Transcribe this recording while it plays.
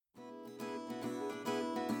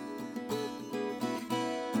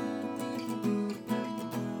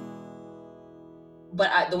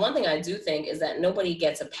the one thing I do think is that nobody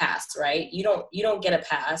gets a pass, right? You don't get a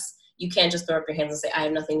pass. You can't just throw up your hands and say, I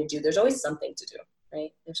have nothing to do. There's always something to do, right?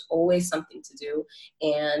 There's always something to do.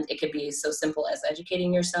 And it could be so simple as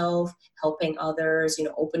educating yourself, helping others,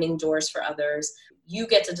 opening doors for others. You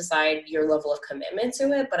get to decide your level of commitment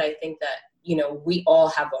to it. But I think that, we all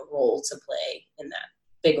have a role to play in that,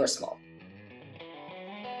 big or small.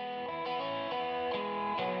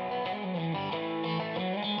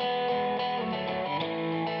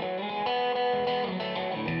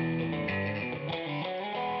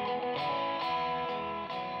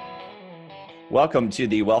 Welcome to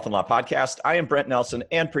the Wealth and Law Podcast. I am Brent Nelson,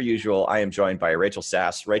 and per usual, I am joined by Rachel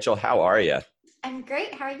Sass. Rachel, how are you? I'm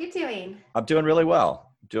great. How are you doing? I'm doing really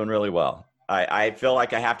well. I feel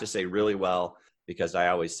like I have to say really well because I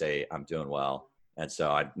always say I'm doing well. And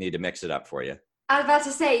so I need to mix it up for you. I was about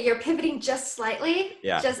to say, you're pivoting just slightly.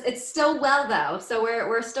 Yeah. It's still well, though. So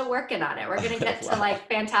we're still working on it. We're going to get to like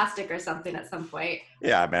fantastic or something at some point.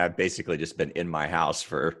 Yeah, I mean, I've basically just been in my house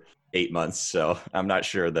for 8 months. So I'm not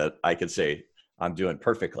sure that I could say I'm doing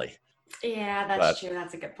perfectly. Yeah, that's true.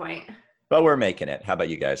 That's a good point. But we're making it. How about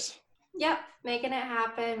you guys? Yep. Making it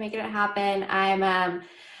happen.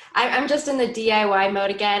 I'm just in the DIY mode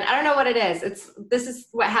again. I don't know what it is. This is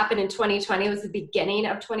what happened in 2020. It was the beginning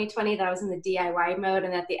of 2020 that I was in the DIY mode.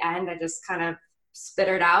 And at the end, I just kind of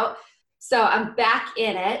spittered out. So I'm back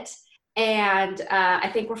in it. And I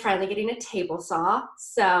think we're finally getting a table saw.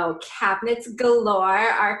 So cabinets galore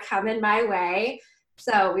are coming my way.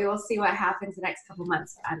 So we will see what happens the next couple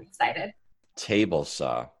months. I'm excited. Table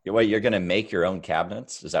saw. Wait, you're going to make your own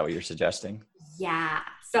cabinets? Is that what you're suggesting? Yeah.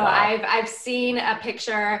 So wow. I've seen a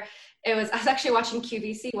picture. I was actually watching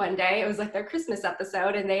QVC one day. It was like their Christmas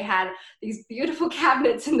episode, and they had these beautiful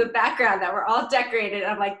cabinets in the background that were all decorated.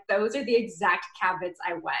 I'm like, those are the exact cabinets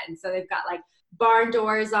I want. And so they've got like barn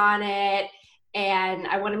doors on it, and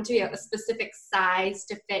I want them to be a specific size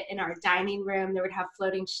to fit in our dining room. They would have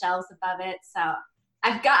floating shelves above it. So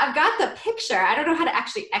I've got the picture. I don't know how to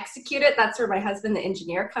actually execute it. That's where my husband, the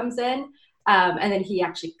engineer, comes in. And then he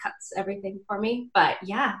actually cuts everything for me. But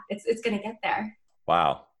yeah, it's going to get there.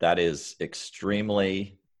 Wow. That is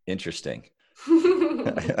extremely interesting. So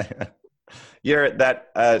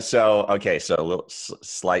a little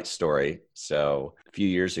slight story. So a few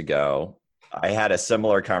years ago, I had a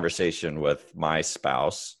similar conversation with my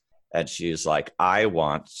spouse, and she's like, I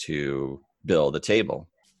want to build a table.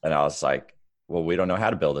 And I was like, well, we don't know how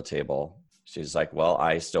to build a table. She's like, well,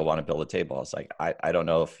 I still want to build a table. I was like, I don't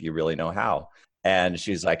know if you really know how. And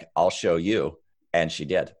she's like, I'll show you. And she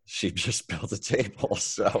did. She just built a table.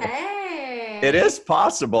 So hey. It is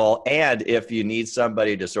possible. And if you need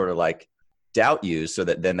somebody to sort of like doubt you so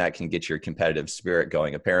that then that can get your competitive spirit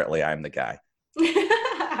going, apparently I'm the guy.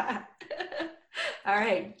 All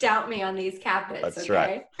right. Doubt me on these cabinets. That's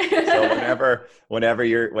okay? Right. So whenever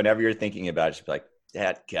you're thinking about it, just be like,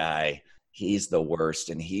 that guy, he's the worst.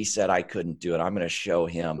 And he said I couldn't do it. I'm going to show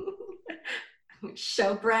him.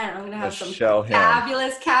 Show Brent. I'm going to have some show him.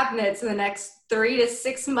 Fabulous cabinets in the next 3 to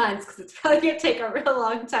 6 months, because it's probably going to take a real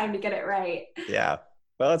long time to get it right. Yeah.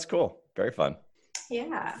 Well, that's cool. Very fun.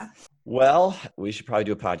 Yeah. Well, we should probably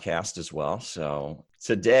do a podcast as well. So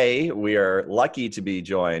today we are lucky to be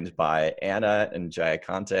joined by Anna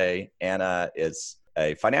Njayakonte. Anna is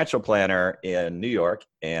a financial planner in New York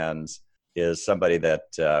and is somebody that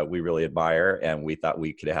we really admire, and we thought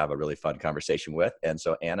we could have a really fun conversation with. And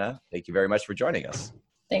so, Anna, thank you very much for joining us.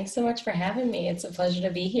 Thanks so much for having me. It's a pleasure to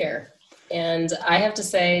be here. And I have to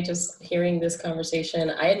say, just hearing this conversation,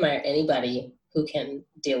 I admire anybody who can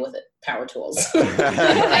deal with it, power tools.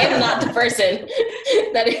 I am not the person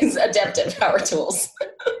that is adept at power tools.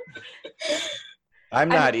 I'm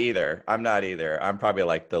not either. I'm probably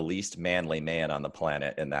like the least manly man on the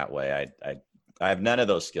planet in that way. I have none of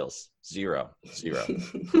those skills. Zero.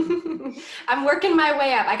 I'm working my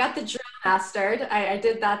way up. I got the drill mastered. I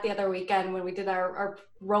did that the other weekend when we did our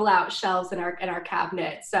rollout shelves in our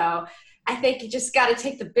cabinet. So I think you just got to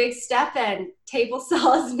take the big step, and table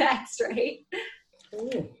saws next, right?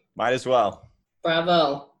 Ooh. Might as well.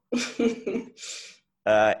 Bravo.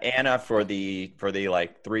 Anna, for the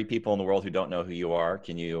like 3 people in the world who don't know who you are,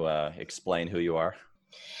 can you explain who you are?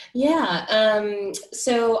 Yeah.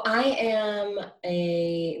 So I am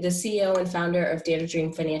the CEO and founder of Dare to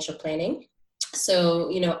Dream Financial Planning.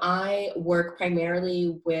 So, I work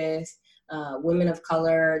primarily with women of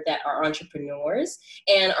color that are entrepreneurs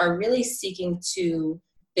and are really seeking to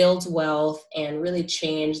build wealth and really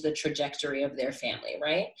change the trajectory of their family,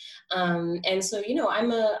 right? And so,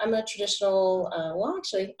 I'm a traditional, well,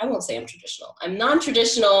 actually, I won't say I'm traditional. I'm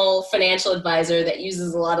non-traditional financial advisor that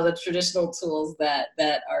uses a lot of the traditional tools that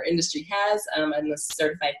our industry has. I'm a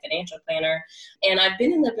certified financial planner, and I've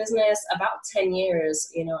been in the business about 10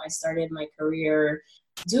 years. I started my career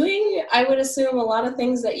doing, I would assume, a lot of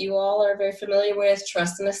things that you all are very familiar with,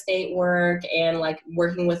 trust and estate work, and like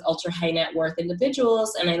working with ultra high net worth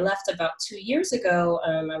individuals. And I left about 2 years ago.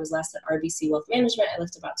 I was last at RBC Wealth Management. I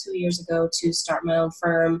left about 2 years ago to start my own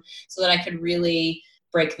firm so that I could really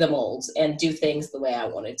break the mold and do things the way I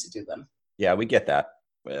wanted to do them. Yeah, we get that.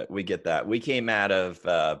 We get that. We came out of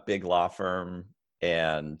a big law firm,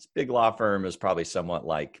 and big law firm is probably somewhat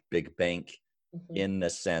like big bank. In the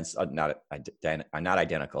sense, not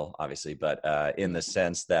identical, obviously, but in the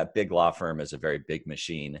sense that big law firm is a very big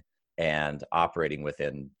machine, and operating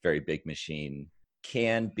within very big machine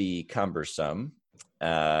can be cumbersome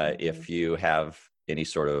if you have any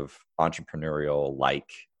sort of entrepreneurial-like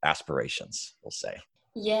aspirations, we'll say.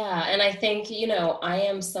 Yeah. And I think, I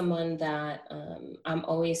am someone that I'm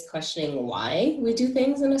always questioning why we do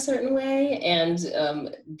things in a certain way.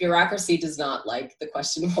 And bureaucracy does not like the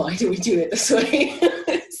question, why do we do it this way?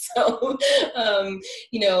 So,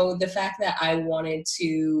 the fact that I wanted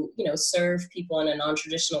to, serve people in a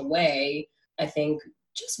non-traditional way, I think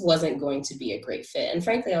just wasn't going to be a great fit. And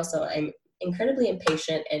frankly, also, I'm incredibly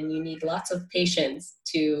impatient, and you need lots of patience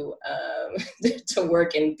to to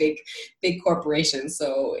work in big corporations.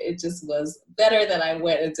 So it just was better that I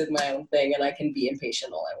went and did my own thing, and I can be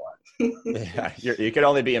impatient all I want. Yeah, you can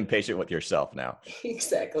only be impatient with yourself now.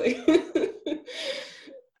 Exactly.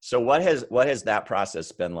 So what has that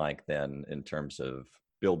process been like then, in terms of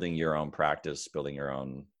building your own practice, building your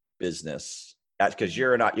own business? Because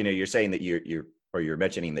you're not, you're saying that you're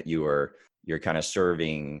mentioning that you're kind of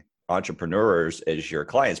serving entrepreneurs as your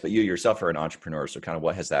clients, but you yourself are an entrepreneur. So kind of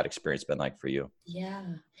what has that experience been like for you? Yeah,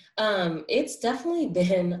 it's definitely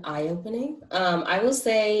been eye-opening. I will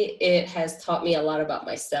say it has taught me a lot about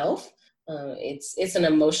myself. It's an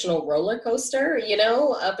emotional roller coaster,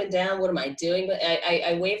 up and down. What am I doing? But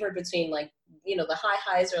I waver between the high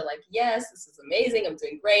highs are like, yes, this is amazing, I'm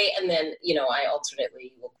doing great. And then, I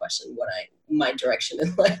alternately will question my direction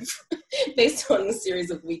in life based on the series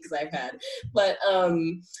of weeks I've had. But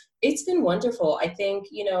it's been wonderful. I think,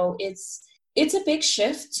 it's a big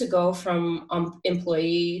shift to go from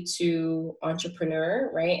employee to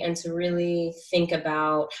entrepreneur, right? And to really think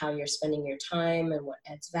about how you're spending your time and what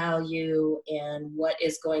adds value and what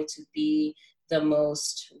is going to be the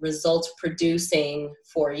most result producing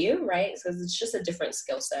for you, right? So it's just a different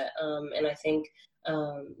skill set. And I think,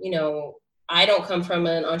 I don't come from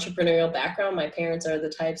an entrepreneurial background. My parents are the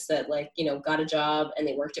types that got a job and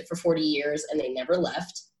they worked it for 40 years and they never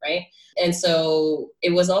left, right? And so it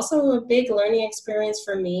was also a big learning experience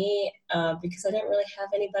for me because I didn't really have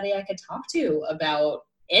anybody I could talk to about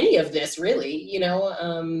any of this really,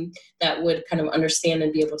 that would kind of understand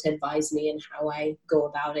and be able to advise me in how I go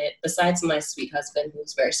about it, besides my sweet husband,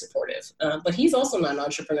 who's very supportive. But he's also not an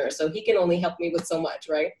entrepreneur, so he can only help me with so much,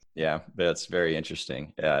 right? Yeah, that's very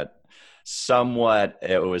interesting. It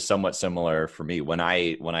was somewhat similar for me when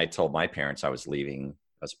I told my parents I was leaving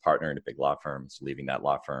as a partner in a big law firm, so leaving that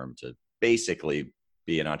law firm to basically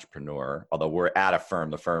be an entrepreneur. Although we're at a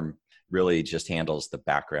firm, the firm really just handles the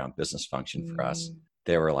background business function for us.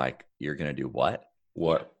 They were like, "You're going to do what?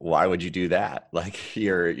 What? Why would you do that? Like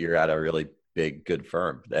you're at a really big, good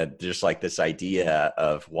firm." And just like this idea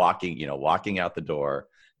of walking out the door,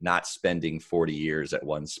 not spending 40 years at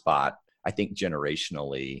one spot, I think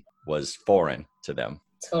generationally was foreign to them.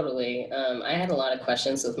 Totally. I had a lot of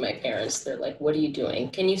questions with my parents. They're like, "What are you doing?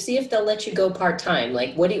 Can you see if they'll let you go part-time?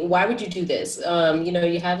 Like, why would you do this?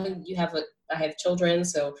 I have children,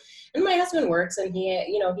 so, and my husband works and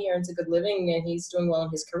he earns a good living and he's doing well in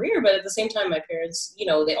his career. But at the same time, my parents,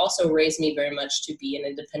 they also raised me very much to be an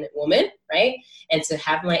independent woman, right? And to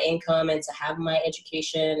have my income and to have my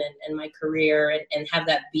education and my career and have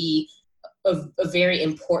that be a very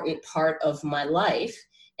important part of my life.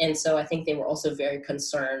 And so I think they were also very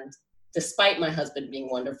concerned, despite my husband being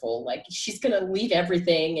wonderful, like she's going to leave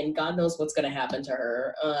everything and God knows what's going to happen to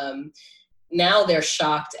her. Now they're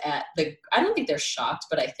shocked I don't think they're shocked,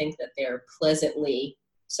 but I think that they're pleasantly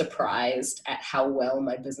surprised at how well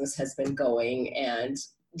my business has been going and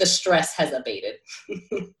the stress has abated.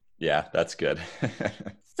 Yeah, that's good.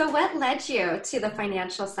 So what led you to the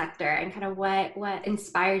financial sector, and kind of what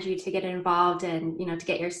inspired you to get involved and, to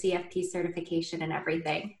get your CFP certification and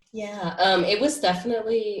everything? Yeah, it was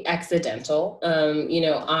definitely accidental.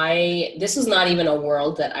 This was not even a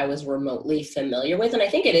world that I was remotely familiar with. And I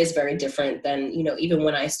think it is very different than, even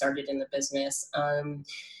when I started in the business.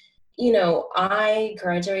 I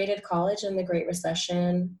graduated college in the Great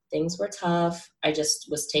Recession. Things were tough. I just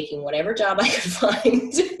was taking whatever job I could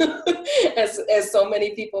find, as so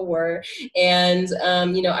many people were. And,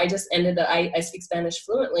 I just ended up, I speak Spanish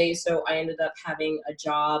fluently. So I ended up having a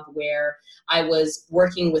job where I was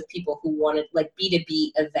working with people who wanted, like,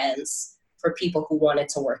 B2B events for people who wanted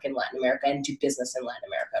to work in Latin America and do business in Latin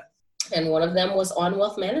America. And one of them was on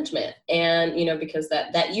wealth management. And, because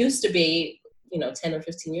that used to be, 10 or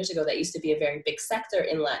 15 years ago, that used to be a very big sector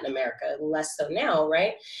in Latin America, less so now,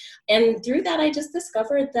 right? And through that, I just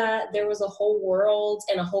discovered that there was a whole world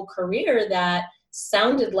and a whole career that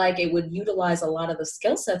sounded like it would utilize a lot of the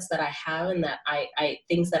skill sets that I have and that I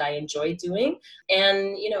things that I enjoy doing.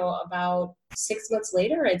 And, about 6 months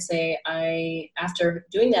later, I'd say after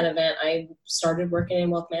doing that event, I started working in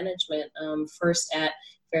wealth management, first at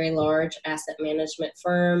very large asset management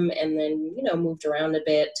firm, and then, moved around a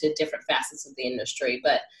bit to different facets of the industry.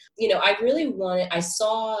 But, I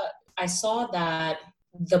saw that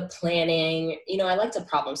the planning, I like to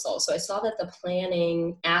problem solve. So I saw that the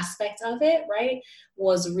planning aspect of it, right,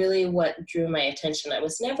 was really what drew my attention. I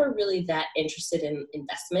was never really that interested in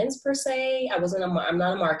investments per se. I'm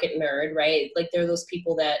not a market nerd, right? Like, there are those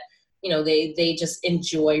people that, they just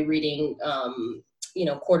enjoy reading,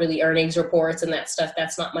 quarterly earnings reports and that stuff.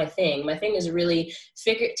 That's not my thing. My thing is really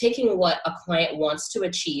taking what a client wants to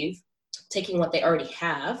achieve, taking what they already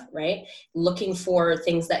have, right? Looking for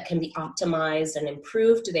things that can be optimized and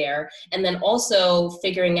improved there. And then also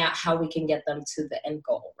figuring out how we can get them to the end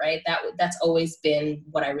goal, right? That's always been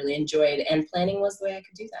what I really enjoyed. And planning was the way I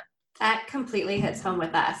could do that. That completely hits home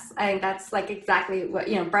with us. I think that's like exactly what,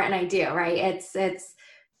 Brett and I do, right? It's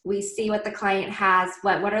we see what the client has,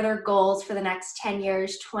 what are their goals for the next 10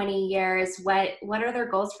 years, 20 years, what are their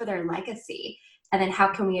goals for their legacy? And then how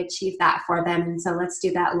can we achieve that for them? And so let's do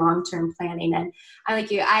that long-term planning. And I'm like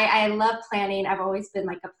you, I love planning. I've always been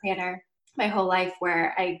like a planner my whole life,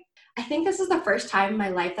 where I think this is the first time in my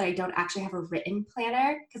life that I don't actually have a written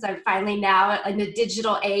planner, because I'm finally now in the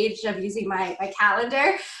digital age of using my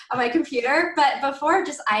calendar on my computer. But before,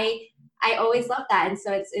 I always love that. And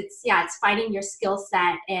so it's finding your skill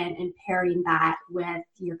set and pairing that with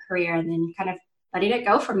your career, and then kind of letting it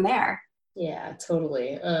go from there. Yeah,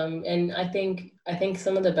 totally. And I think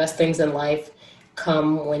some of the best things in life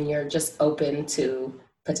come when you're just open to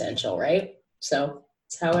potential, right? So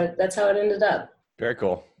that's how it ended up. Very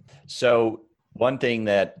cool. So one thing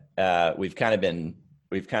that we've kind of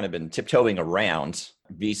been tiptoeing around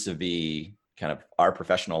vis-a-vis kind of our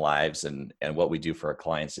professional lives and what we do for our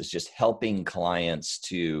clients is just helping clients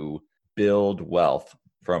to build wealth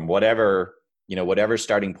from whatever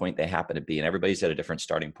starting point they happen to be. And everybody's at a different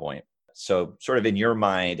starting point. So sort of in your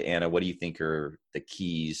mind, Anna, what do you think are the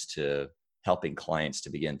keys to helping clients to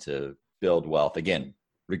begin to build wealth, again,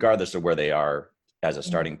 regardless of where they are as a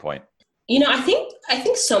starting point? I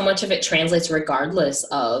think so much of it translates regardless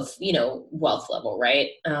of, wealth level, right?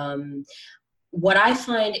 What I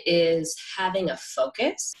find is having a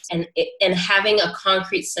focus and having a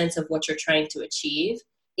concrete sense of what you're trying to achieve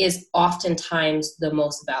is oftentimes the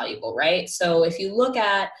most valuable, right? So if you look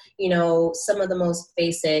at, some of the most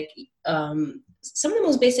basic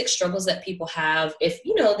struggles that people have, if,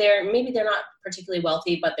 they're not particularly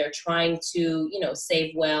wealthy, but they're trying to,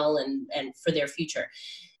 save well and for their future.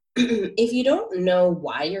 If you don't know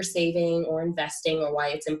why you're saving or investing or why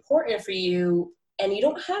it's important for you, and you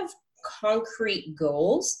don't have concrete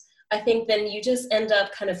goals, I think then you just end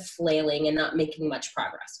up kind of flailing and not making much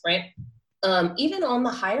progress, right? Even on the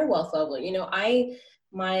higher wealth level,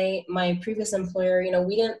 my previous employer,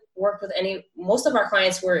 we didn't work with most of our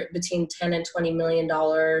clients were between 10 and $20 million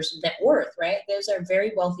net worth, right? Those are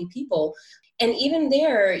very wealthy people. And even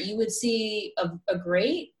there, you would see a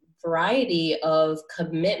great variety of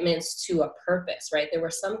commitments to a purpose, right? There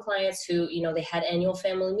were some clients who, they had annual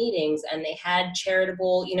family meetings and they had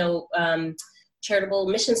charitable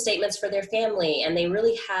mission statements for their family. And they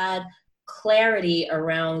really had clarity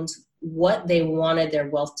around what they wanted their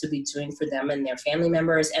wealth to be doing for them and their family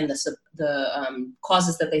members and the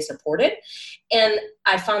causes that they supported. And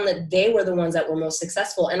I found that they were the ones that were most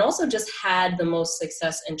successful and also just had the most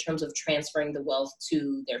success in terms of transferring the wealth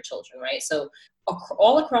to their children, right? So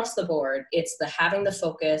all across the board, it's the having the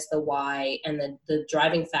focus, the why, and the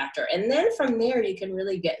driving factor. And then from there, you can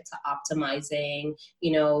really get to optimizing,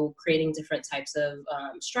 creating different types of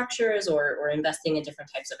structures or investing in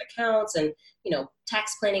different types of accounts and,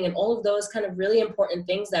 tax planning and all of those kind of really important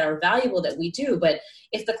things that are valuable that we do. But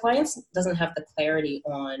if the clients doesn't have the clarity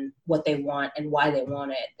on what they want and why they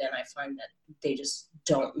want it, then I find that they just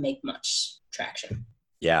don't make much traction.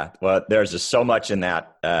 Yeah, well, there's just so much in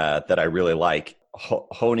that that I really like,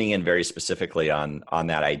 honing in very specifically on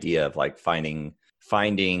that idea of like finding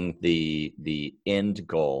the end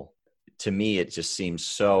goal. To me, it just seems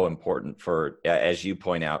so important for, as you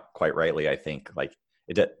point out quite rightly, I think like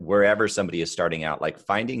wherever somebody is starting out, like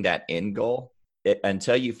finding that end goal.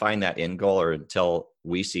 Until you find that end goal, or until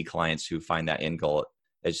we see clients who find that end goal,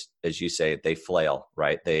 as you say, they flail,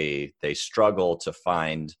 right? They struggle to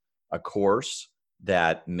find a course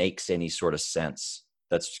that makes any sort of sense,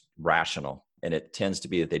 that's rational. And it tends to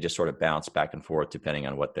be that they just sort of bounce back and forth depending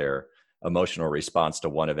on what their emotional response to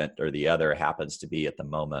one event or the other happens to be at the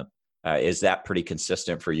moment. Is that pretty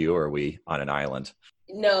consistent for you, or are we on an island?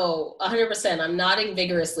 No, 100%. I'm nodding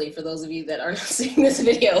vigorously for those of you that are not seeing this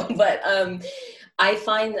video, but I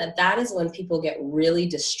find that is when people get really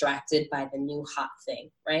distracted by the new hot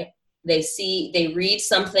thing, right? They read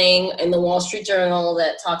something in the Wall Street Journal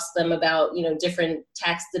that talks to them about, different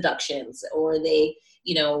tax deductions, or they,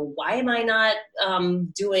 why am I not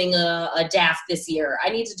doing a DAF this year? I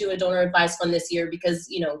need to do a donor advised fund this year because,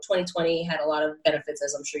 2020 had a lot of benefits,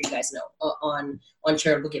 as I'm sure you guys know, on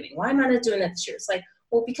charitable giving. Why am I not doing that this year? It's like,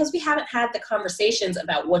 well, because we haven't had the conversations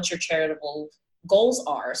about what your charitable goals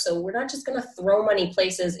are. So we're not just going to throw money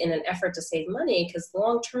places in an effort to save money, because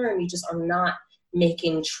long term, you just are not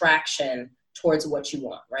making traction towards what you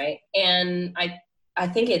want, right? And I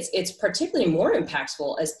think it's particularly more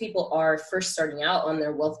impactful as people are first starting out on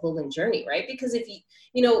their wealth building journey, right? Because if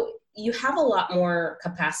you have a lot more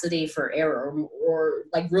capacity for error, or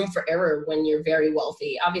like room for error when you're very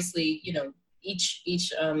wealthy. Obviously,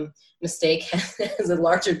 each mistake has a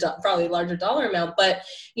probably larger dollar amount, but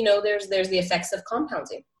there's the effects of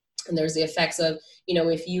compounding, and there's the effects of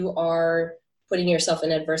if you are putting yourself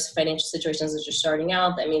in adverse financial situations as you're starting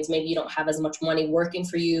out, that means maybe you don't have as much money working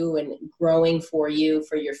for you and growing for you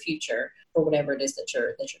for your future, or whatever it is that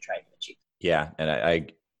you're trying to achieve. Yeah, and I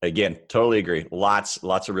again totally agree. Lots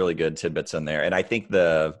of really good tidbits in there, and I think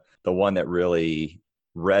the one that really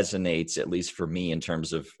resonates, at least for me, in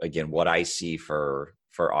terms of, again, what I see for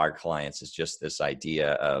our clients, is just this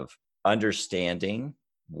idea of understanding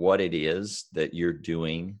what it is that you're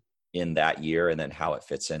doing in that year, and then how it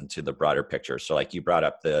fits into the broader picture. So like you brought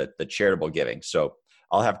up the charitable giving. So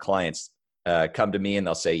I'll have clients come to me and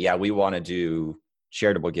they'll say, yeah, we want to do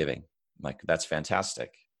charitable giving. I'm like, that's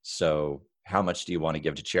fantastic. So how much do you want to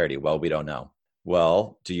give to charity? Well, we don't know.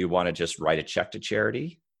 Well, do you want to just write a check to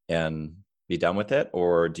charity and be done with it?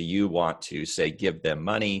 Or do you want to say, give them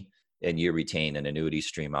money and you retain an annuity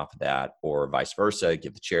stream off of that, or vice versa,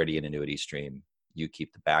 give the charity an annuity stream, you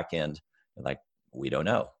keep the back end? And like, we don't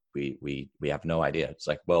know. We have no idea. It's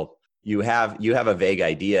like, well, you have a vague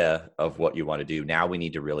idea of what you want to do. Now we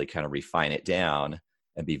need to really kind of refine it down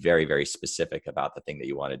and be very, very specific about the thing that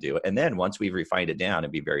you want to do. And then once we've refined it down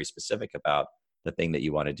and be very specific about the thing that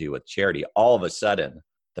you want to do with charity, all of a sudden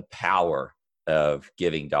the power of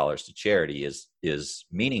giving dollars to charity is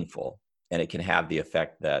meaningful, and it can have the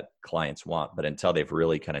effect that clients want. But until they've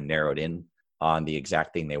really kind of narrowed in on the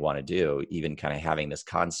exact thing they want to do, even kind of having this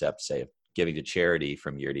concept, say, of giving to charity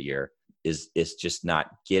from year to year is just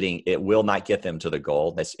not getting, it will not get them to the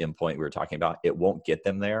goal. That's the endpoint we were talking about. It won't get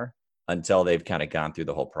them there until they've kind of gone through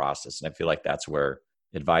the whole process. And I feel like that's where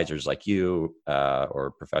advisors like you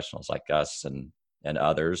or professionals like us and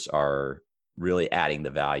others are really adding the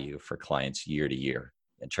value for clients year to year,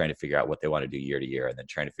 and trying to figure out what they want to do year to year, and then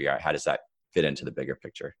trying to figure out how does that fit into the bigger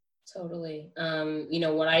picture. Totally.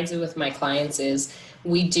 What I do with my clients is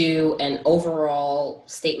we do an overall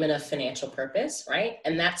statement of financial purpose, right?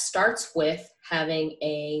 And that starts with having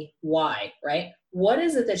a why, right? What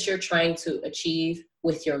is it that you're trying to achieve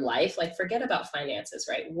with your life? Like, forget about finances,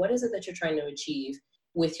 right? What is it that you're trying to achieve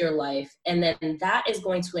with your life? And then that is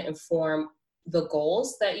going to inform the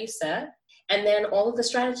goals that you set, and then all of the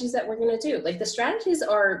strategies that we're going to do. Like, the strategies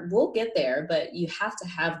we'll get there, but you have to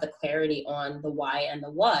have the clarity on the why and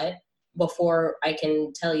the what before I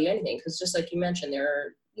can tell you anything. Because just like you mentioned,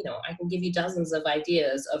 I can give you dozens of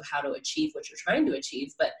ideas of how to achieve what you're trying to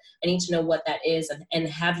achieve, but I need to know what that is, and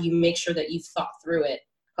have you make sure that you've thought through it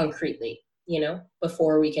concretely,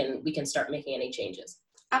 before we can start making any changes.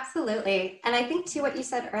 Absolutely. And I think too, what you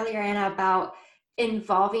said earlier, Anna, about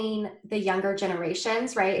involving the younger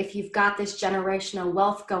generations, right? If you've got this generational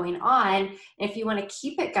wealth going on, if you want to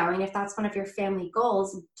keep it going, if that's one of your family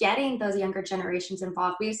goals, getting those younger generations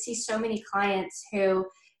involved. We see so many clients who,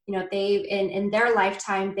 they've in their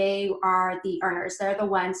lifetime, they are the earners. They're the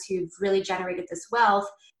ones who've really generated this wealth,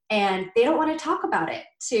 and they don't want to talk about it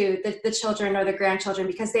to the children or the grandchildren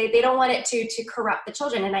because they don't want it to corrupt the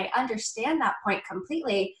children. And I understand that point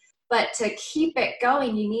completely. But to keep it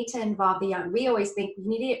going, you need to involve the young. We always think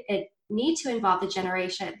we need to involve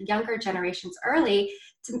the younger generations early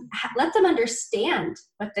to let them understand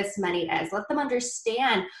what this money is. Let them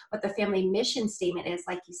understand what the family mission statement is,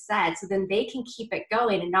 like you said, so then they can keep it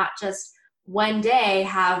going and not just one day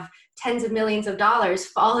have tens of millions of dollars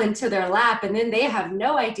fall into their lap and then they have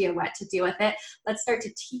no idea what to do with it. Let's start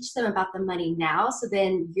to teach them about the money now, so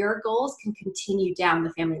then your goals can continue down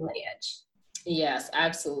the family lineage. Yes,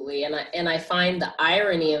 absolutely. And I find the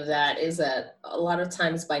irony of that is that a lot of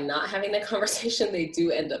times by not having the conversation, they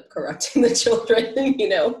do end up corrupting the children,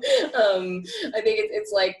 I think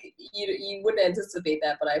it's like, you wouldn't anticipate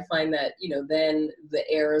that, but I find that, then the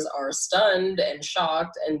heirs are stunned and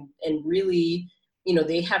shocked and really,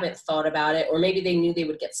 they haven't thought about it, or maybe they knew they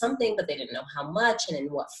would get something, but they didn't know how much and in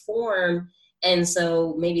what form. And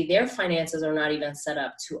so maybe their finances are not even set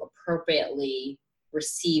up to appropriately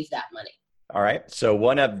receive that money. All right. So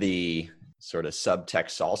one of the sort of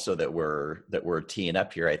subtexts also that we're teeing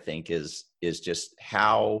up here, I think, is just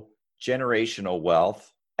how generational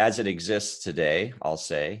wealth as it exists today, I'll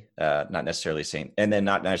say, not necessarily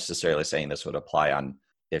saying this would apply on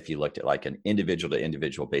if you looked at like an individual to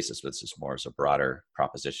individual basis, but this is more as a broader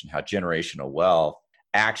proposition, how generational wealth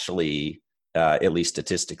actually, at least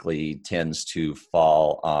statistically, tends to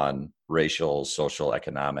fall on racial, social,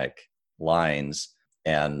 economic lines,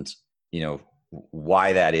 and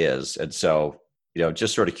why that is. And so,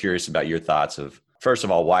 just sort of curious about your thoughts of, first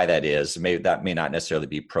of all, why that is. That may not necessarily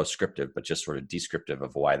be proscriptive, but just sort of descriptive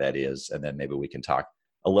of why that is. And then maybe we can talk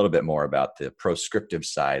a little bit more about the proscriptive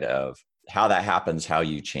side of how that happens, how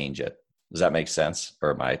you change it. Does that make sense?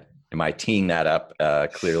 Or am I teeing that up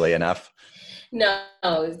clearly enough? No,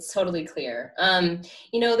 it's totally clear.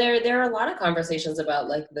 There are a lot of conversations about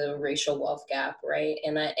like the racial wealth gap, right?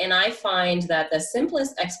 And I find that the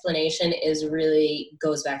simplest explanation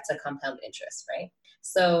goes back to compound interest, right?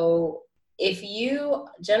 So if you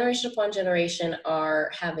generation upon generation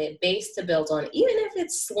have a base to build on, even if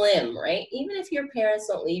it's slim, right? Even if your parents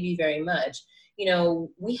don't leave you very much,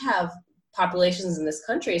 we have populations in this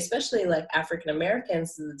country, especially like African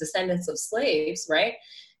Americans, the descendants of slaves, right?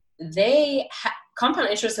 Compound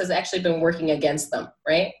interest has actually been working against them,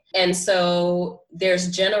 right? And so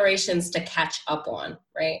there's generations to catch up on,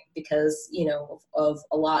 right? Because, of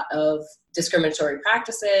a lot of discriminatory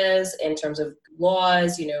practices in terms of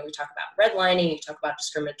laws, we talk about redlining, you talk about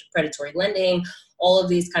predatory lending, all of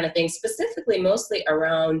these kind of things, specifically mostly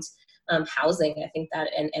around housing. I think that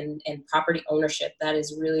and property ownership, that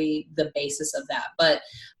is really the basis of that. But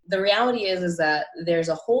the reality is that there's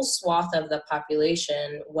a whole swath of the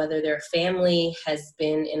population, whether their family has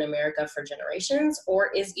been in America for generations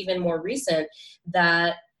or is even more recent,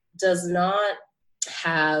 that does not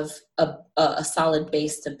have a solid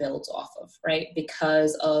base to build off of, right?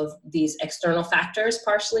 Because of these external factors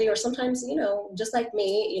partially, or sometimes, just like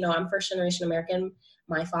me, I'm first generation American.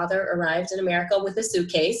 My father arrived in America with a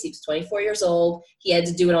suitcase. He was 24 years old. He had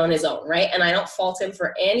to do it on his own, right? And I don't fault him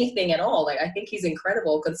for anything at all. Like, I think he's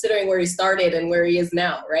incredible considering where he started and where he is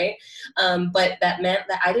now, right? But that meant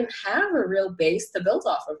that I didn't have a real base to build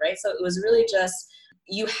off of, right? So it was really just,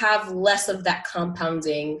 you have less of that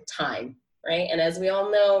compounding time, right? And as we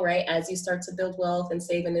all know, right, as you start to build wealth and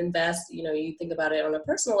save and invest, you think about it on a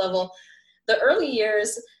personal level, the early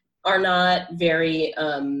years are not very,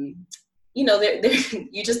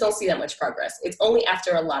 you just don't see that much progress. It's only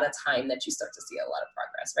after a lot of time that you start to see a lot of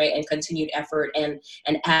progress, right? And continued effort and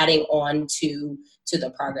adding on to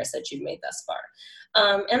the progress that you've made thus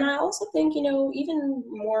far. And I also think, even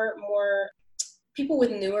more people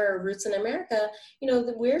with newer roots in America,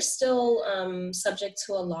 we're still subject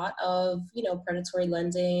to a lot of, predatory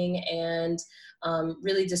lending and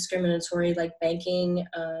really discriminatory like banking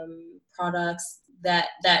products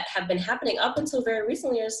that have been happening up until very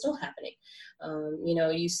recently, are still happening.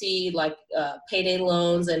 You see like payday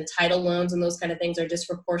loans and title loans and those kind of things are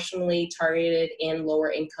disproportionately targeted in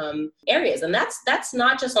lower income areas. And that's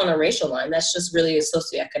not just on a racial line, that's just really a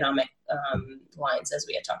socioeconomic lines, as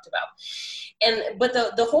we had talked about. But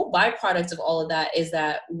the whole byproduct of all of that is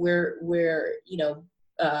that we're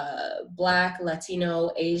Black,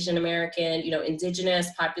 Latino, Asian American, indigenous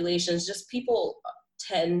populations, just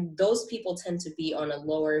those people tend to be on a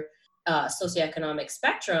lower socioeconomic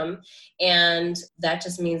spectrum. And that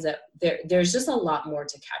just means that there's just a lot more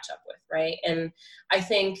to catch up with, right? And I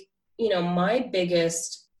think, my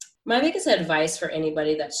biggest advice for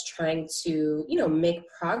anybody that's trying to, make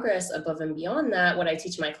progress above and beyond that, what I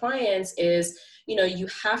teach my clients is, you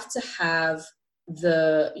have to have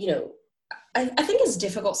I think it's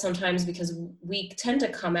difficult sometimes because we tend to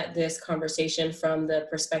come at this conversation from the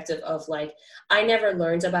perspective of like, I never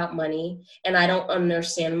learned about money and I don't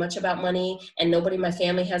understand much about money and nobody in my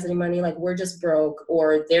family has any money. Like we're just broke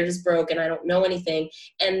or they're just broke and I don't know anything.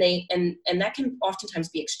 And that can oftentimes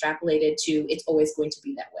be extrapolated to it's always going to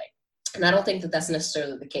be that way. And I don't think that that's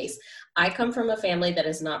necessarily the case. I come from a family that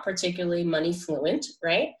is not particularly money fluent,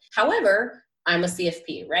 right? However, I'm a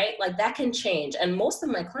CFP, right? Like that can change. And most of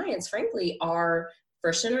my clients, frankly, are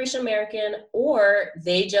first generation American, or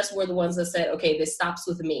they just were the ones that said, okay, this stops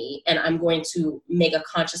with me and I'm going to make a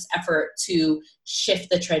conscious effort to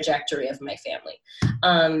shift the trajectory of my family.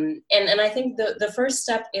 And I think the first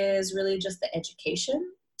step is really just the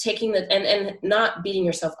education, taking and not beating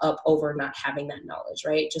yourself up over not having that knowledge,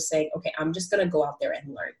 right? Just saying, okay, I'm just going to go out there and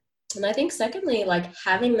learn. And I think secondly, like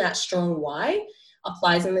having that strong why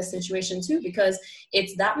applies in this situation too, because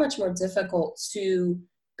it's that much more difficult to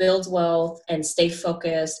build wealth and stay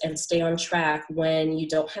focused and stay on track when you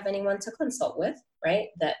don't have anyone to consult with, right?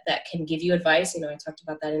 That can give you advice. I talked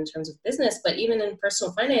about that in terms of business, but even in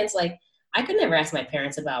personal finance, like I could never ask my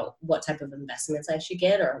parents about what type of investments I should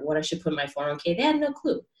get or what I should put in my 401k. They had no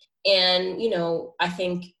clue. And, I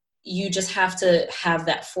think you just have to have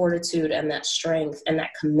that fortitude and that strength and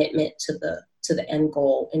that commitment to the end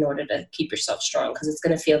goal in order to keep yourself strong, because it's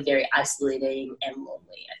going to feel very isolating and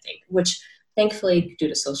lonely, I think, which thankfully due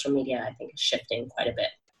to social media, I think is shifting quite a bit.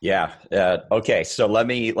 Yeah. Okay. So let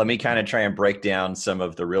me kind of try and break down some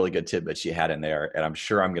of the really good tidbits you had in there. And I'm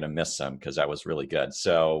sure I'm going to miss some because that was really good.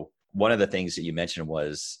 So one of the things that you mentioned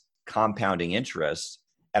was compounding interest.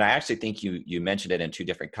 And I actually think you mentioned it in two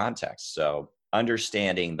different contexts. So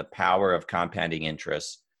understanding the power of compounding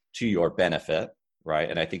interest to your benefit, right?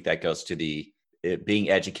 And I think that goes to being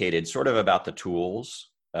educated sort of about the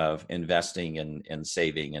tools of investing and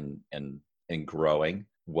saving and growing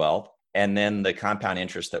wealth. And then the compound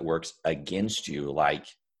interest that works against you, like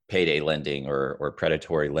payday lending or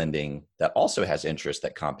predatory lending that also has interest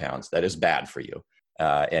that compounds, that is bad for you.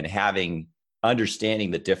 And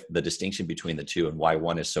understanding the distinction between the two and why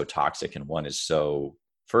one is so toxic and one is so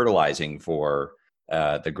fertilizing for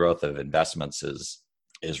the growth of investments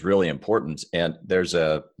is really important. And there's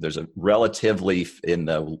a relatively, in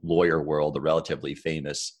the lawyer world, a relatively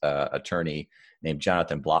famous attorney named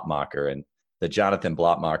Jonathan Blotmacher. And the Jonathan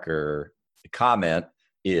Blotmacher comment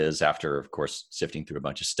is, after, of course, sifting through a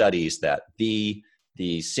bunch of studies, that the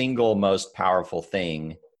single most powerful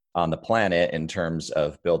thing on the planet in terms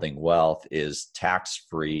of building wealth is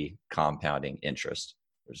tax-free compounding interest.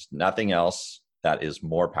 There's nothing else that is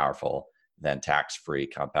more powerful than tax-free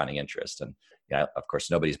compounding interest. And of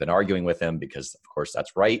course, nobody's been arguing with him because, of course,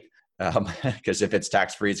 that's right. Because if it's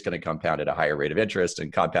tax-free, it's going to compound at a higher rate of interest,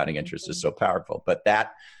 and compounding interest is so powerful. But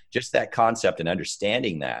that concept and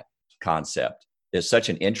understanding that concept is such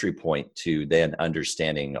an entry point to then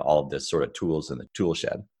understanding all of the sort of tools in the tool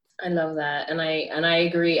shed. I love that. And I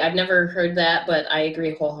agree. I've never heard that, but I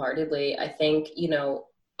agree wholeheartedly. I think,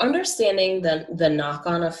 understanding the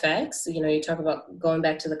knock-on effects, you talk about going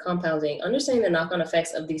back to the compounding, understanding the knock-on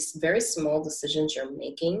effects of these very small decisions you're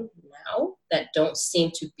making now that don't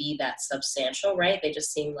seem to be that substantial, right? They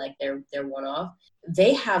just seem like they're one-off.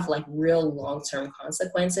 They have like real long-term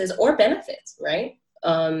consequences or benefits, right?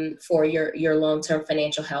 For your long-term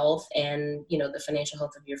financial health and, the financial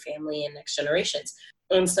health of your family and next generations.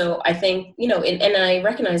 And so I think, and I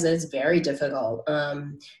recognize that it's very difficult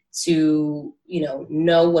to,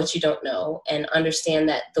 know what you don't know and understand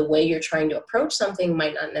that the way you're trying to approach something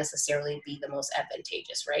might not necessarily be the most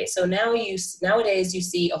advantageous, right? So nowadays you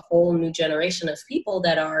see a whole new generation of people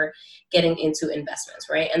that are getting into investments,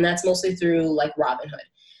 right? And that's mostly through like Robinhood.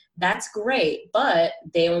 That's great, but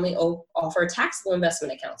they only offer taxable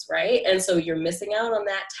investment accounts, right? And so you're missing out on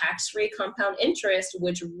that tax-free compound interest,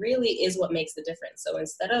 which really is what makes the difference. So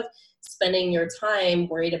instead of spending your time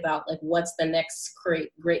worried about like what's the next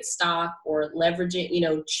great stock or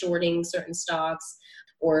leveraging, shorting certain stocks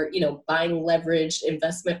or, buying leveraged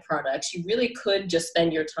investment products, you really could just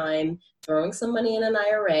spend your time throwing some money in an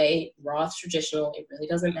IRA, Roth, traditional. It really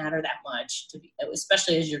doesn't matter that much,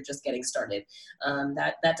 especially as you're just getting started.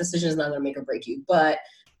 That decision is not going to make or break you, but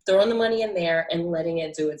throwing the money in there and letting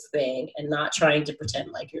it do its thing and not trying to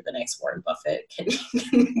pretend like you're the next Warren Buffett can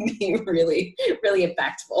be really, really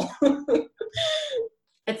impactful.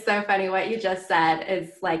 It's so funny. What you just said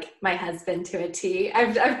is like my husband to a T.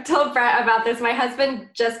 I've told Brett about this. My husband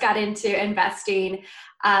just got into investing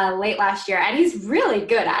late last year, and he's really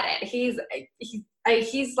good at it. He's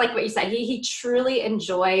like what you said. He truly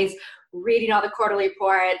enjoys reading all the quarterly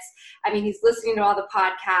reports. I mean, he's listening to all the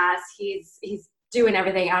podcasts. He's doing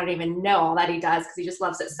everything. I don't even know all that he does because he just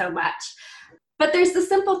loves it so much. But there's the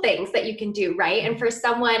simple things that you can do, right? And for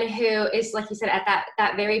someone who is, like you said, at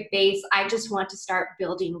that very base, I just want to start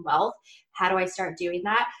building wealth. How do I start doing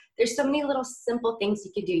that? There's so many little simple things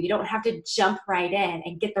you can do. You don't have to jump right in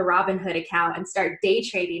and get the Robinhood account and start day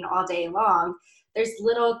trading all day long. There's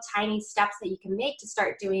little tiny steps that you can make to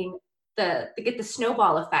start doing to get the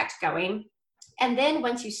snowball effect going. And then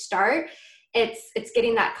once you start, it's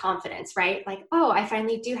getting that confidence, right? Like, oh, I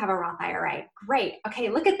finally do have a Roth IRA. Great. Okay,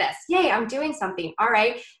 look at this. Yay, I'm doing something. All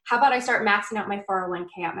right. How about I start maxing out my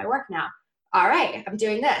 401k at my work now? All right, I'm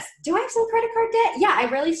doing this. Do I have some credit card debt? Yeah, I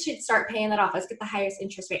really should start paying that off. Let's get the highest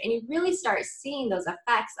interest rate. And you really start seeing those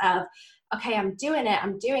effects of, okay, I'm doing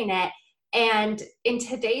it. And in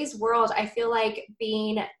today's world, I feel like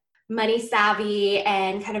being money savvy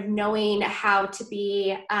and kind of knowing how to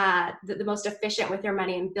be the most efficient with your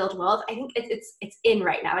money and build wealth, I think it's in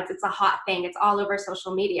right now. It's a hot thing. It's all over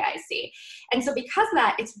social media, I see. And so because of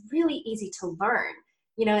that, it's really easy to learn.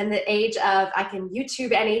 You know, in the age of I can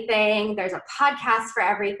YouTube anything, there's a podcast for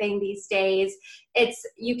everything these days.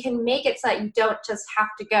 You can make it so that you don't just have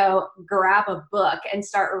to go grab a book and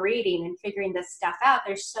start reading and figuring this stuff out.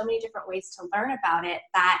 There's so many different ways to learn about it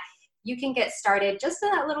that you can get started just in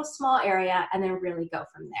that little small area and then really go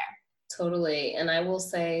from there. Totally. And I will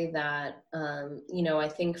say that, I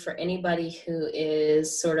think for anybody who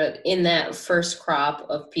is sort of in that first crop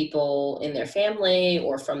of people in their family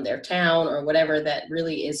or from their town or whatever that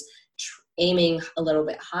really is aiming a little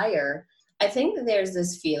bit higher, I think that there's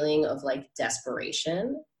this feeling of like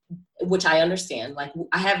desperation, which I understand. Like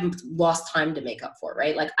I have lost time to make up for,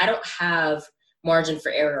 right? Like I don't have margin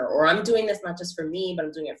for error, or I'm doing this not just for me, but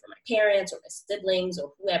I'm doing it for my parents or my siblings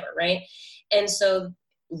or whoever, right? And so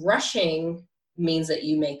rushing means that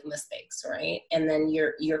you make mistakes, right? And then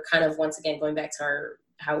you're kind of, once again, going back to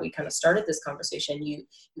how we kind of started this conversation, you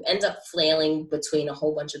end up flailing between a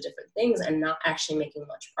whole bunch of different things and not actually making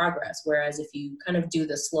much progress. Whereas if you kind of do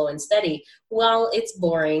the slow and steady, well, it's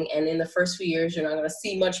boring. And in the first few years, you're not going to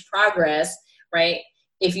see much progress, right?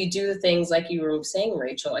 If you do the things like you were saying,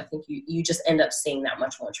 Rachel, I think you just end up seeing that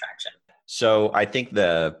much more traction. So I think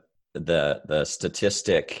the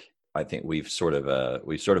statistic, I think we've sort of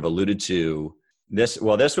alluded to this.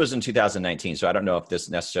 Well, this was in 2019, so I don't know if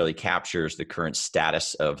this necessarily captures the current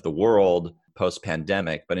status of the world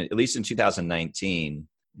post-pandemic, but at least in 2019,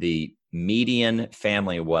 the median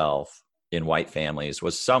family wealth in white families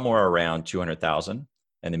was somewhere around 200,000,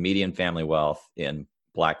 and the median family wealth in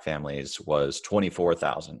Black families was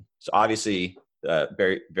 24,000. So obviously,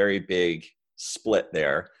 very, very big split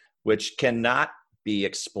there, which cannot be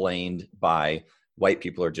explained by white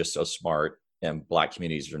people are just so smart and Black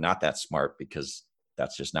communities are not that smart, because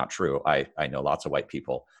that's just not true. I know lots of white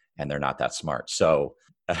people and they're not that smart. So,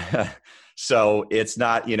 so it's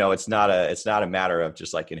not, it's not a matter of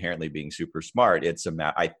just like inherently being super smart.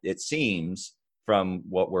 It seems from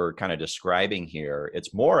what we're kind of describing here,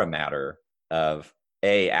 it's more a matter of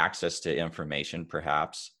A, access to information,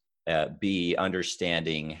 perhaps, B,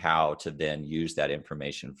 understanding how to then use that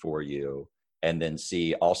information for you, and then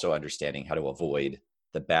C, also understanding how to avoid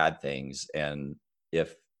the bad things. And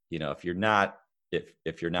if you're not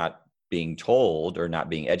being told or not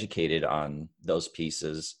being educated on those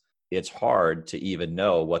pieces, it's hard to even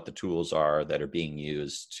know what the tools are that are being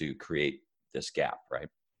used to create this gap, right?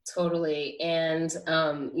 Totally. And,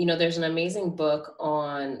 there's an amazing book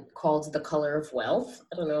called The Color of Wealth.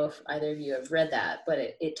 I don't know if either of you have read that, but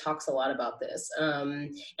it talks a lot about this.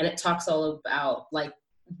 And it talks all about like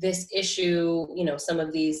this issue, some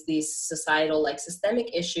of these societal, like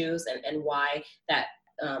systemic issues and why that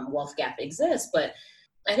wealth gap exists. But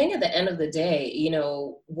I think at the end of the day,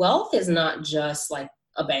 wealth is not just like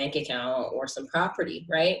a bank account or some property,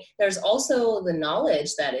 right? There's also the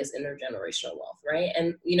knowledge that is intergenerational wealth, right?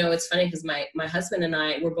 And, it's funny because my husband and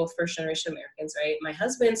I, we're both first generation Americans, right? My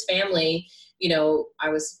husband's family,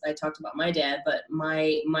 I talked about my dad, but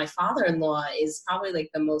my father-in-law is probably like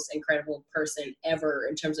the most incredible person ever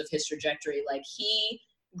in terms of his trajectory. Like he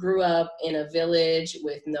grew up in a village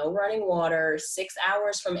with no running water, 6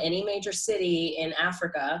 hours from any major city in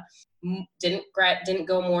Africa, didn't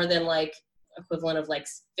go more than like equivalent of like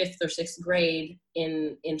 5th or 6th grade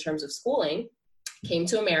in terms of schooling, came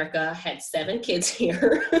to America, had 7 kids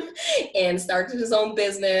here and started his own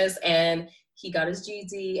business. And he got his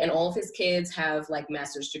GED, and all of his kids have like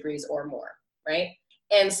master's degrees or more, right?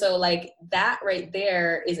 And so like that right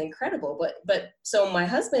there is incredible. But so my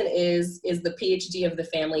husband is the PhD of the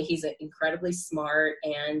family. He's incredibly smart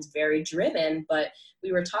and very driven. But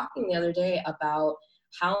we were talking the other day about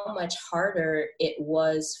how much harder it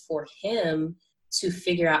was for him to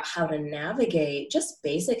figure out how to navigate just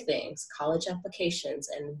basic things, college applications,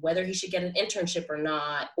 and whether he should get an internship or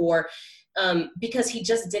not, or because he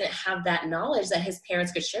just didn't have that knowledge that his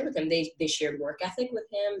parents could share with him. They shared work ethic with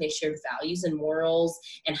him. They shared values and morals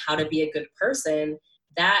and how to be a good person.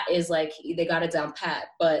 That is like, they got it down pat,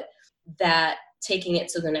 but that taking it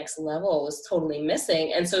to the next level was totally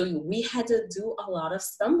missing. And so we had to do a lot of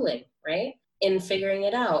stumbling, right, in figuring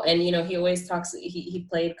it out. And, you know, he always talks, he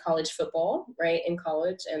played college football, right, in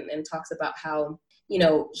college, and talks about how, you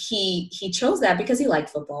know, he chose that because he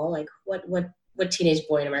liked football. Like what teenage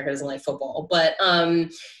boy in America doesn't like football? But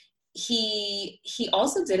he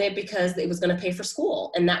also did it because it was going to pay for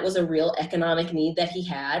school. And that was a real economic need that he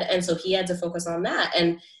had. And so he had to focus on that.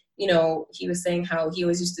 And, you know, he was saying how he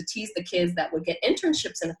always used to tease the kids that would get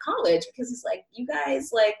internships in college, because he's like, you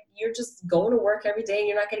guys, like, you're just going to work every day and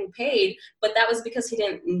you're not getting paid. But that was because he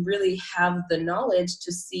didn't really have the knowledge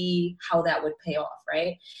to see how that would pay off,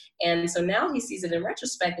 right? And so now he sees it in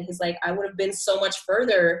retrospect, and he's like, I would have been so much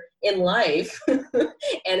further in life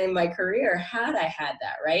and in my career had I had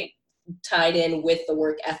that, right, tied in with the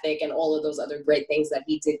work ethic and all of those other great things that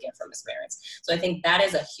he did get from his parents. So I think that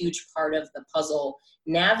is a huge part of the puzzle,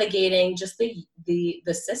 navigating just the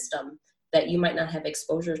system that you might not have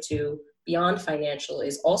exposure to beyond financial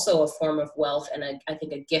is also a form of wealth, and I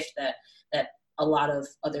think a gift that a lot of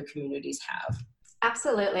other communities have.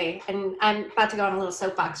 Absolutely. And I'm about to go on a little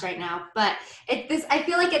soapbox right now, but I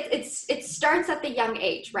feel like it starts at the young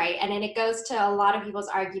age, right? And then it goes to a lot of people's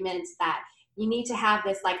arguments that you need to have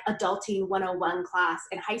this like adulting 101 class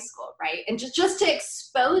in high school, right? And just to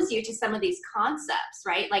expose you to some of these concepts,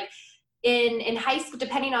 right? Like in high school,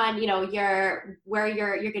 depending on, you know, where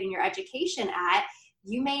you're getting your education at,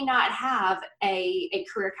 you may not have a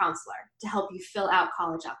career counselor to help you fill out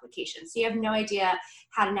college applications. So you have no idea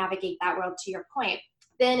how to navigate that world, to your point.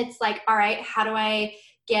 Then it's like, all right, how do I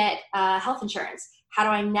get health insurance? How do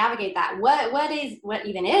I navigate that? What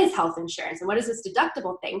even is health insurance? And what is this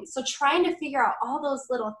deductible thing? So trying to figure out all those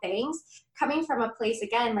little things, coming from a place,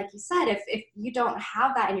 again, like you said, if you don't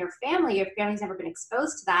have that in your family, your family's never been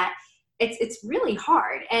exposed to that, it's really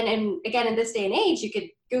hard. And again, in this day and age, you could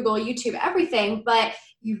Google, YouTube, everything, but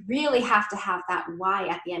you really have to have that why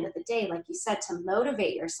at the end of the day, like you said, to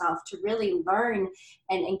motivate yourself to really learn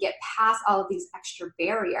and get past all of these extra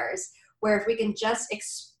barriers, where if we can just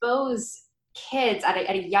expose kids at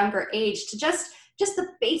a younger age to just the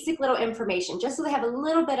basic little information, just so they have a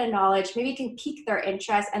little bit of knowledge, maybe it can pique their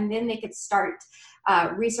interest, and then they could start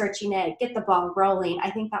researching it, get the ball rolling.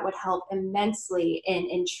 I think that would help immensely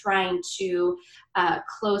in trying to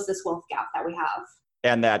close this wealth gap that we have.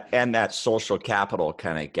 And that social capital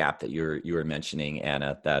kind of gap that you were mentioning,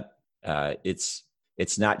 Anna, that it's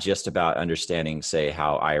not just about understanding, say,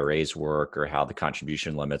 how IRAs work or how the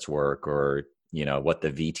contribution limits work, or, you know, what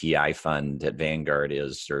the VTI fund at Vanguard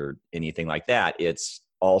is or anything like that. It's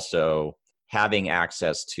also having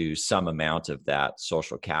access to some amount of that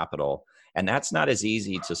social capital. And that's not as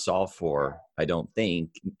easy to solve for, I don't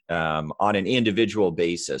think, on an individual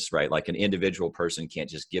basis, right? Like an individual person can't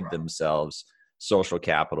just give themselves social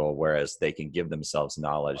capital, whereas they can give themselves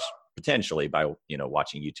knowledge potentially by, you know,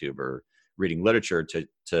 watching YouTube or reading literature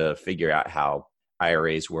to figure out how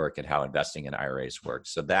IRAs work and how investing in IRAs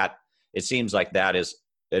works. So that, it seems like that is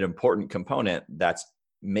an important component that's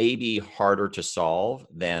maybe harder to solve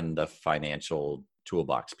than the financial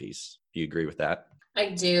toolbox piece. Do you agree with that? I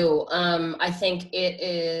do. I think it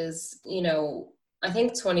is, you know, I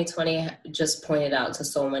think 2020 just pointed out to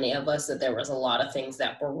so many of us that there was a lot of things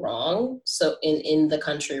that were wrong. So in the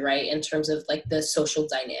country, right, in terms of like the social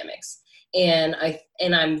dynamics. And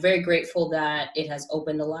I'm very grateful that it has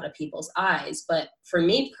opened a lot of people's eyes. But for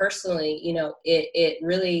me personally, you know, it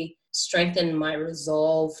really strengthened my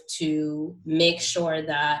resolve to make sure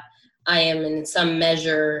that I am in some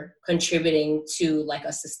measure contributing to like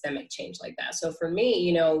a systemic change like that. So for me,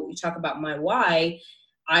 you know, you talk about my why.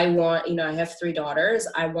 I want, you know, I have 3 daughters.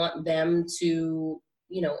 I want them to,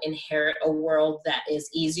 you know, inherit a world that is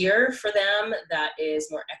easier for them, that is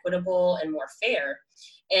more equitable and more fair.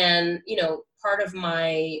 And, you know, part of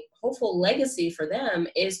my hopeful legacy for them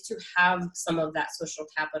is to have some of that social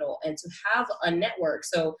capital and to have a network.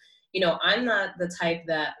 So, I'm not the type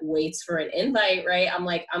that waits for an invite, right? I'm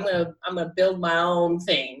like, I'm gonna build my own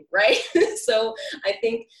thing, right? So I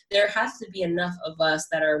think there has to be enough of us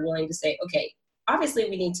that are willing to say, okay, obviously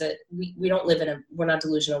we don't live we're not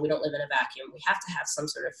delusional. We don't live in a vacuum. We have to have some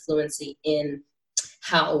sort of fluency in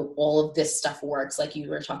how all of this stuff works. Like you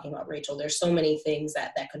were talking about, Rachel, there's so many things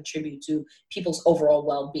that contribute to people's overall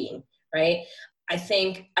well-being, right? I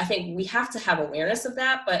think we have to have awareness of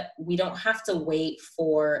that, but we don't have to wait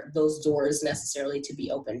for those doors necessarily to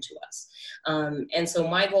be open to us. And so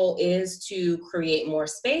my goal is to create more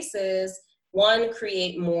spaces. One,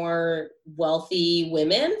 create more wealthy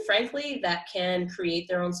women, frankly, that can create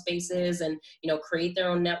their own spaces and, create their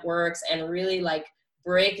own networks and really like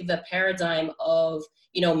break the paradigm of,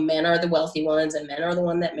 men are the wealthy ones and men are the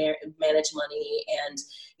one that manage money. And,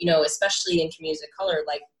 especially in communities of color,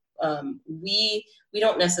 like we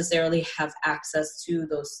don't necessarily have access to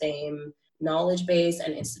those same knowledge base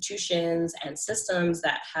and institutions and systems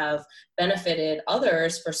that have benefited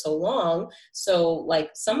others for so long. So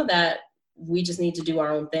like some of that, we just need to do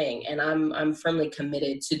our own thing. And I'm firmly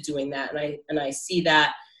committed to doing that. And I see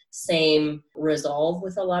that same resolve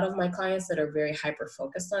with a lot of my clients that are very hyper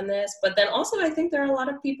focused on this. But then also I think there are a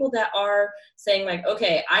lot of people that are saying like,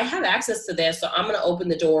 okay, I have access to this, so I'm going to open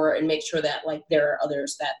the door and make sure that like there are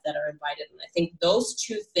others that are invited. And I think those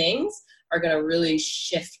two things are going to really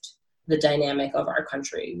shift the dynamic of our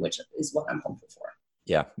country, which is what I'm hopeful for.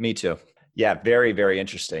 Yeah, me too. Yeah, very, very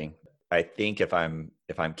interesting. I think if I'm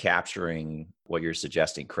capturing what you're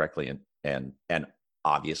suggesting correctly, and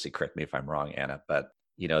obviously correct me if I'm wrong, Anna, but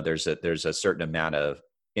there's a certain amount of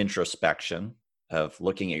introspection of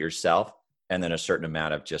looking at yourself, and then a certain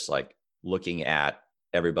amount of just like looking at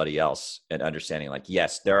everybody else and understanding like,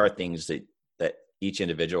 yes, there are things that each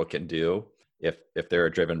individual can do if they're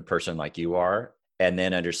a driven person like you are, and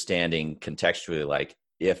then understanding contextually like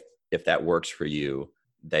if that works for you,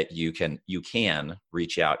 that you can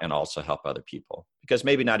reach out and also help other people, because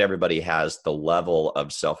maybe not everybody has the level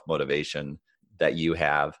of self-motivation that you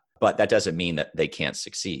have, but that doesn't mean that they can't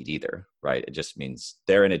succeed either, right? It just means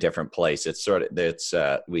they're in a different place. It's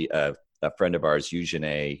a friend of ours,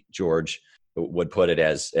 Eugene George, would put it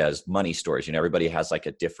as money stories. Everybody has like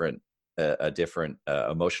a different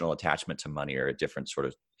emotional attachment to money, or a different sort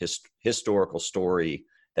of historical story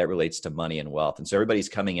that relates to money and wealth. And so everybody's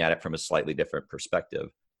coming at it from a slightly different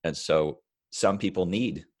perspective. And so some people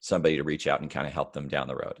need somebody to reach out and kind of help them down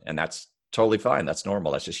the road. And that's totally fine. That's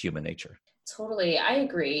normal. That's just human nature. Totally. I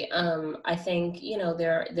agree. I think,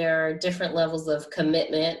 there are different levels of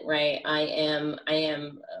commitment, right? I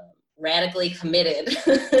am radically committed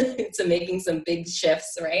to making some big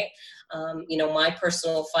shifts, right? My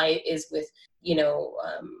personal fight is with,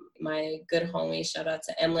 my good homie, shout out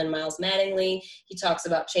to Emlyn Miles Mattingly. He talks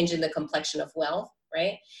about changing the complexion of wealth,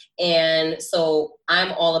 right? And so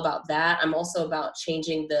I'm all about that. I'm also about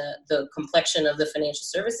changing the complexion of the financial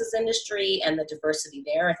services industry and the diversity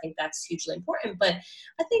there. I think that's hugely important. But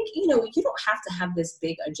I think, you don't have to have this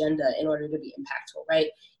big agenda in order to be impactful,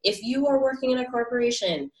 right? If you are working in a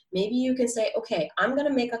corporation, maybe you can say, okay, I'm going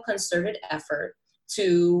to make a concerted effort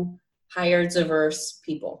to hire diverse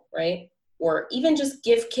people, right? Or even just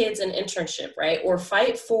give kids an internship, right? Or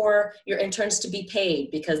fight for your interns to be paid,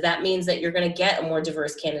 because that means that you're going to get a more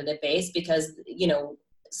diverse candidate base, because,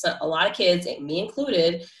 a lot of kids, me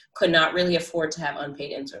included, could not really afford to have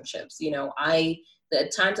unpaid internships. The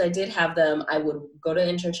times I did have them, I would go to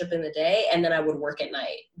internship in the day and then I would work at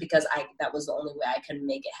night, because that was the only way I could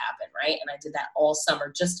make it happen, right? And I did that all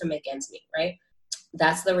summer just to make ends meet, right?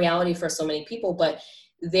 That's the reality for so many people, but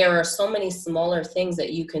there are so many smaller things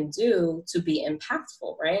that you can do to be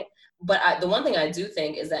impactful, right? But the one thing I do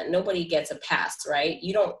think is that nobody gets a pass, right?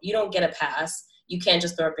 You don't get a pass. You can't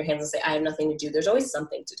just throw up your hands and say, I have nothing to do. There's always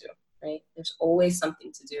something to do, right? There's always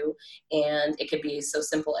something to do. And it could be so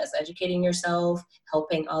simple as educating yourself,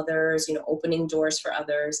 helping others, opening doors for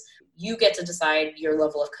others. You get to decide your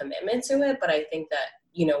level of commitment to it. But I think that,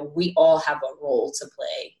 we all have a role to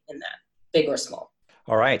play in that, big or small.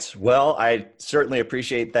 All right. Well, I certainly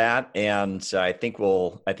appreciate that. And I think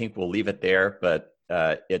we'll leave it there, but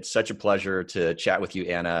it's such a pleasure to chat with you,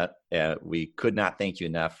 Anna. We could not thank you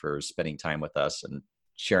enough for spending time with us and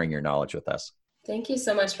sharing your knowledge with us. Thank you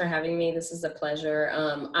so much for having me. This is a pleasure.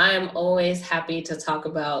 I'm always happy to talk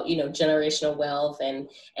about, generational wealth and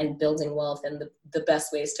building wealth and the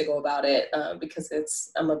best ways to go about it,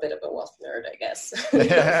 because I'm a bit of a wealth nerd, I guess,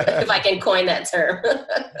 if I can coin that term.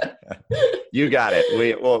 You got it.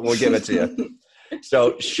 We'll give it to you.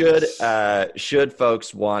 So should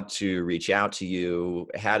folks want to reach out to you,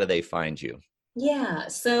 how do they find you? Yeah,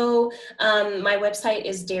 so my website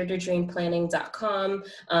is daretodreamplanning.com.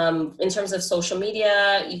 In terms of social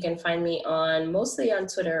media, you can find me mostly on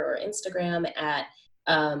Twitter or Instagram at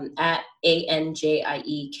ANJIEKONTE.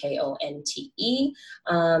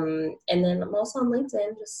 And then I'm also on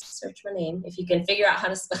LinkedIn. Just search my name if you can figure out how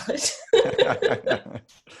to spell it.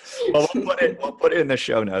 Well, we'll put it in the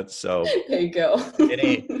show notes. So there you go.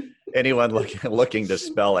 anyone looking to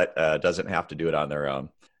spell it doesn't have to do it on their own.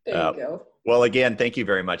 There you go. Well, again, thank you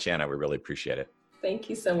very much, Anna. We really appreciate it. Thank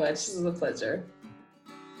you so much. This was a pleasure.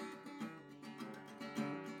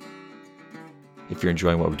 If you're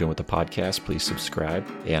enjoying what we're doing with the podcast, please subscribe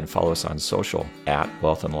and follow us on social at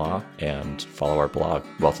Wealth and Law, and follow our blog,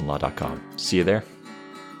 wealthandlaw.com. See you there.